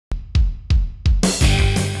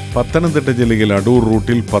പത്തനംതിട്ട ജില്ലയിൽ അടൂർ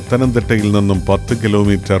റൂട്ടിൽ പത്തനംതിട്ടയിൽ നിന്നും 10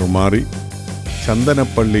 കിലോമീറ്റർ മാറി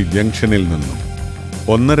ചന്ദനപ്പള്ളി ജംഗ്ഷനിൽ നിന്നും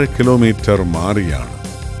 1.5 കിലോമീറ്റർ മാറിയാണ്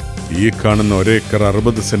ഈ കാണുന്ന 1 ഏക്കർ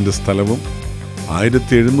 60 സെന്റ് സ്ഥലവും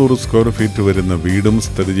 1700 സ്ക്വയർ ഫീറ്റ് വരുന്ന വീടും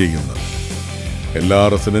സ്ഥിതി ചെയ്യുന്നത്. എല്ലാ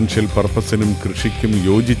റെസിഡൻഷ്യൽ പർപ്പസിനും കൃഷിക്കും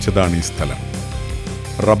യോജിച്ചതാണ് ഈ സ്ഥലം.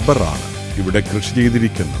 റബ്ബറാണ് ഇവിടെ കൃഷി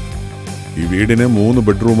ചെയ്തിരിക്കുന്നത്. ഈ വീടിന് 3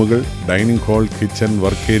 ബെഡ്റൂമുകൾ, dining hall, kitchen,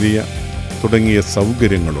 work area തുടങ്ങിയ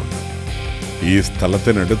സൗകര്യങ്ങളുണ്ട്. ഈ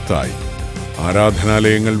സ്ഥലത്തിനടുത്തായി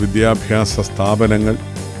ആരാധനാലയങ്ങൾ, വിദ്യാഭ്യാസ സ്ഥാപനങ്ങൾ,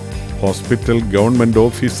 ഹോസ്പിറ്റൽ, ഗവൺമെൻറ്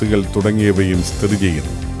ഓഫീസുകൾ തുടങ്ങിയവയും സ്ഥിതി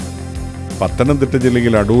ചെയ്യുന്നു. പത്തനംതിട്ട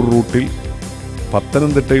ജില്ലയിൽ അടൂർ റൂട്ടിൽ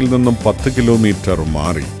പത്തനംതിട്ടയിൽ നിന്നും 10 കിലോമീറ്റർ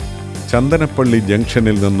മാറി ചന്ദനപ്പള്ളി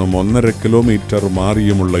ജംഗ്ഷനിൽ നിന്നും 1.5 കിലോമീറ്റർ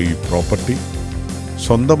മാറിയുമുള്ള ഈ പ്രോപ്പർട്ടി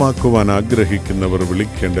സ്വന്തമാക്കുവാൻ ആഗ്രഹിക്കുന്നവർ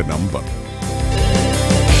വിളിക്കേണ്ട നമ്പർ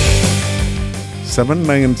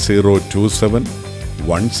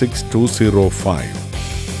 7902716205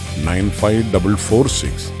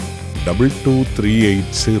 95446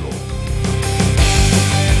 22380.